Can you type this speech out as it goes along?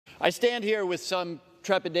I stand here with some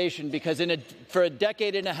trepidation because for a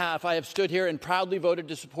decade and a half I have stood here and proudly voted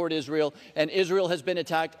to support Israel, and Israel has been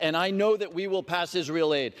attacked, and I know that we will pass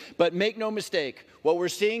Israel aid. But make no mistake, what we're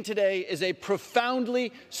seeing today is a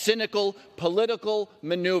profoundly cynical political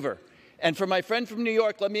maneuver. And for my friend from New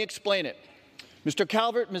York, let me explain it. Mr.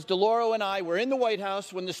 Calvert, Ms. DeLauro, and I were in the White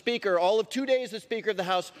House when the Speaker, all of 2 days the Speaker of the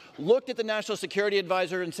House, looked at the National Security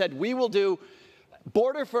Advisor and said, we will do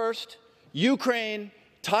border first, Ukraine,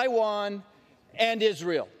 Taiwan, and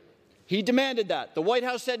Israel. He demanded that. The White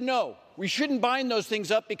House said no. We shouldn't bind those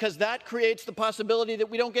things up because that creates the possibility that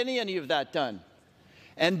we don't get any of that done.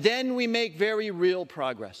 And then we make very real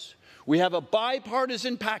progress. We have a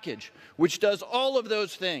bipartisan package which does all of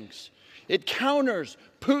those things. It counters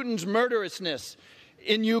Putin's murderousness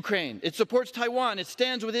in Ukraine. It supports Taiwan. It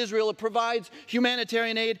stands with Israel. It provides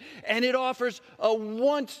humanitarian aid. And it offers a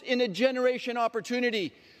once-in-a-generation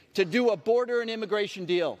opportunity to do a border and immigration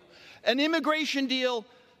deal. An immigration deal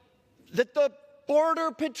that the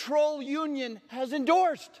Border Patrol Union has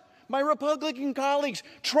endorsed. My Republican colleagues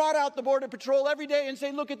trot out the Border Patrol every day and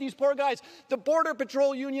say, look at these poor guys. The Border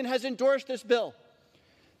Patrol Union has endorsed this bill.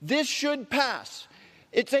 This should pass.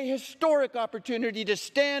 It's a historic opportunity to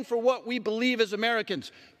stand for what we believe as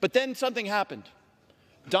Americans. But then something happened.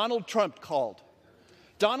 Donald Trump called.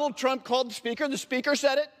 Donald Trump called the Speaker. The Speaker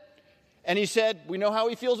said it. And he said, we know how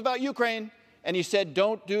he feels about Ukraine. And he said,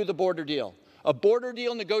 don't do the border deal. A border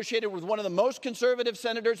deal negotiated with one of the most conservative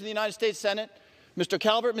senators in the United States Senate. Mr.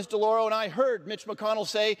 Calvert, Ms. DeLauro, and I heard Mitch McConnell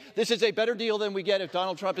say, this is a better deal than we get if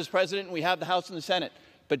Donald Trump is president and we have the House and the Senate.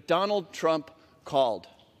 But Donald Trump called.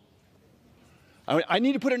 I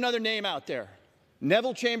need to put another name out there.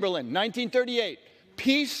 Neville Chamberlain, 1938.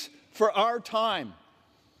 Peace for our time.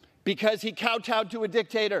 Because he kowtowed to a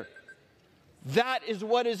dictator. That is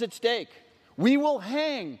what is at stake. We will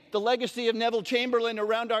hang the legacy of Neville Chamberlain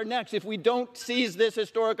around our necks if we don't seize this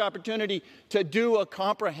historic opportunity to do a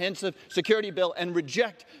comprehensive security bill and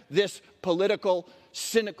reject this political,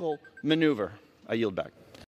 cynical maneuver. I yield back.